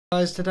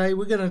Guys, today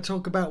we're going to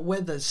talk about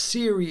whether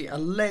Siri,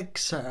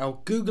 Alexa, or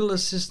Google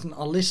Assistant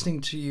are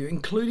listening to you,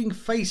 including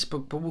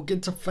Facebook, but we'll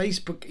get to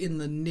Facebook in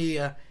the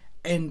near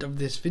end of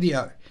this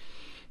video.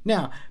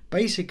 Now,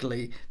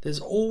 basically, there's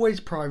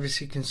always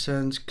privacy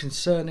concerns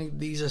concerning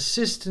these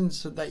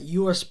assistants that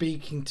you are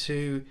speaking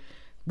to,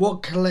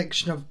 what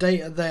collection of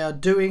data they are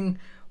doing,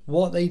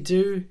 what they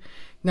do.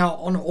 Now,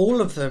 on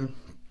all of them,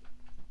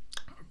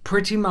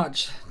 pretty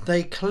much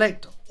they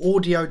collect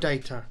audio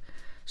data.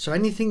 So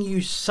anything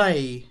you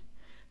say,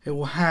 it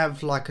will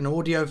have like an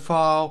audio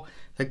file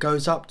that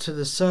goes up to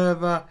the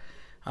server,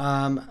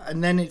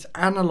 and then it's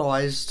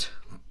analyzed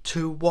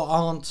to what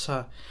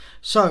answer.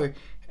 So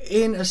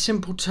in a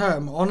simple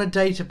term, on a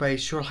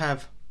database you'll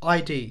have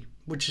ID,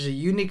 which is a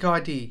unique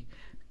ID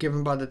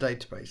given by the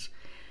database.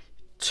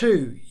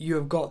 2, you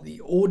have got the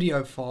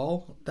audio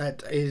file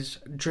that is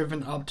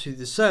driven up to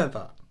the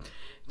server.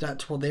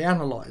 That's what they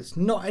analyze,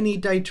 not any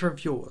data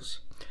of yours.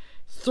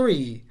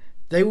 3,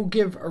 they will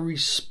give a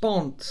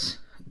response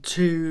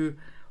to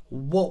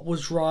what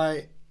was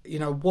right,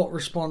 what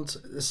response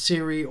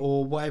Siri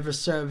or whatever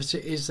service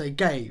it is they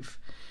gave.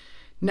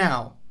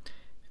 Now,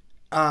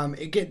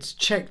 it gets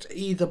checked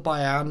either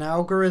by an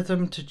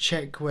algorithm to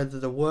check whether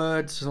the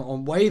words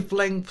on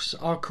wavelengths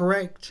are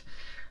correct.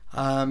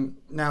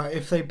 Now,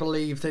 if they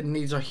believe that it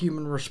needs a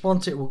human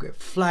response, it will get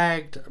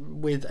flagged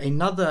with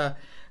another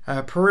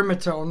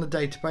perimeter on the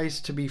database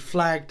to be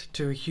flagged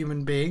to a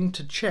human being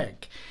to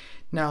check.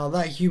 Now,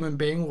 that human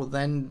being will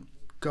then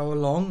go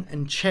along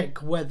and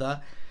check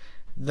whether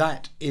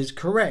that is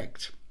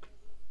correct.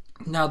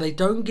 Now, they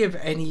don't give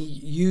any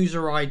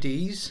user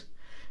IDs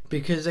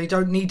because they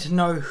don't need to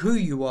know who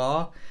you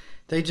are.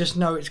 They just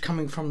know it's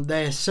coming from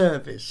their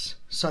service.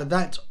 So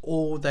that's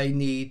all they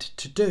need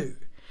to do.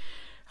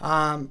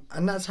 And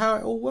that's how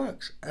it all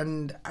works.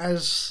 And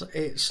as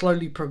it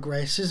slowly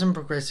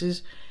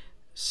progresses,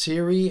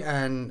 Siri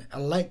and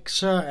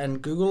Alexa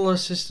and Google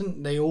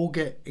Assistant, they all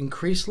get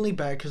increasingly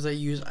better because they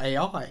use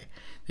AI.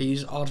 They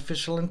use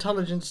artificial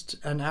intelligence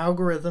and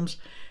algorithms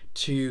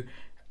to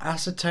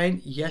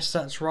ascertain, yes,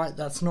 that's right,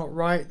 that's not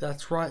right,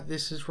 that's right,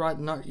 this is right,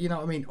 no,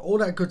 all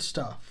that good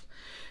stuff.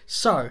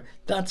 So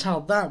that's how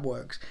that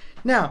works.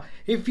 Now,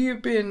 if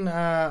you've been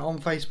on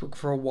Facebook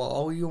for a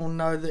while, you'll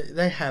know that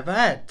they have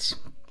ads.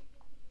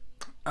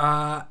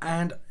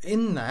 And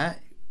in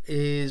that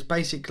is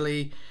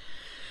basically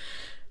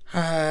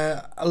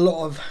a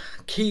lot of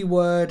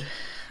keyword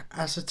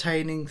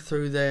ascertaining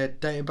through their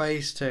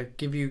database to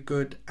give you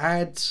good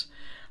ads,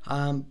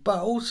 but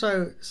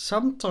also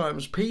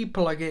sometimes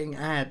people are getting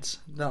ads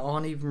that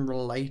aren't even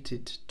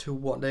related to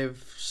what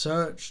they've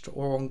searched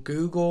or on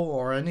Google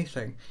or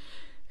anything.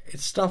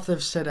 It's stuff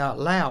they've said out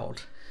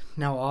loud.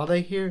 Now, are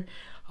they here?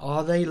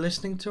 Are they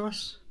listening to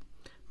us?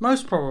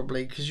 Most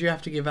probably, because you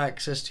have to give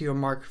access to your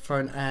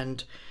microphone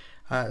and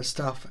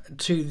stuff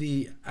to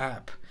the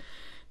app.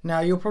 Now,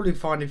 you'll probably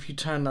find if you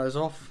turn those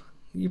off,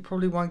 you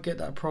probably won't get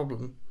that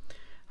problem.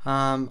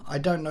 I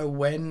don't know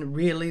when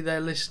really they're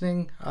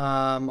listening.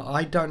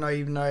 I don't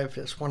even know if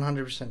it's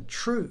 100%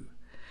 true.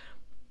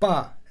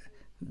 But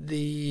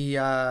the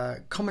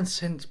common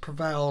sense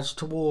prevails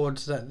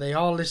towards that they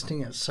are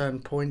listening at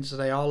certain points.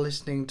 They are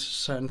listening to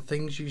certain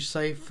things you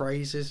say,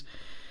 phrases.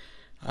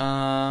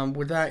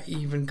 Without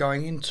even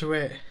going into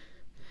it,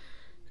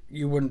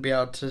 you wouldn't be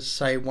able to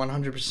say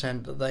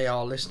 100% that they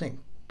are listening.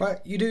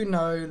 But you do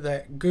know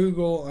that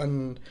Google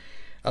and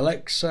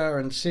Alexa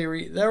and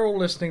Siri, they're all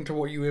listening to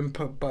what you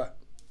input, but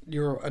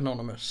you're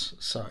anonymous.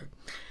 So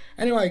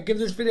anyway, give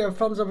this video a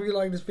thumbs up if you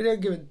like this video,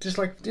 give it a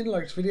dislike if you didn't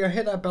like this video,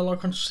 hit that bell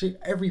icon to see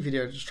every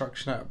video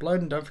destruction I upload,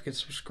 and don't forget to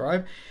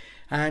subscribe,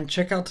 and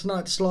check out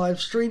tonight's live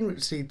stream.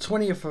 It's the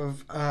 20th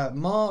of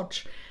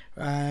March,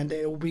 and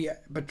it will be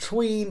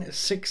between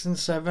 6 and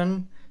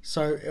 7,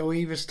 so it will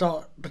either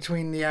start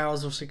between the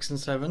hours of 6 and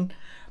 7.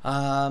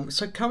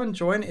 So come and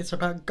join. It's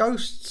about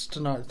ghosts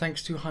tonight.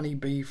 Thanks to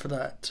Honeybee for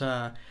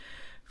that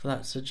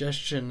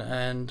suggestion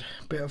and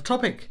bit of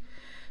topic.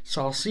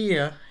 So I'll see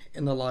you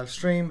in the live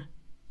stream.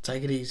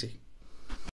 Take it easy.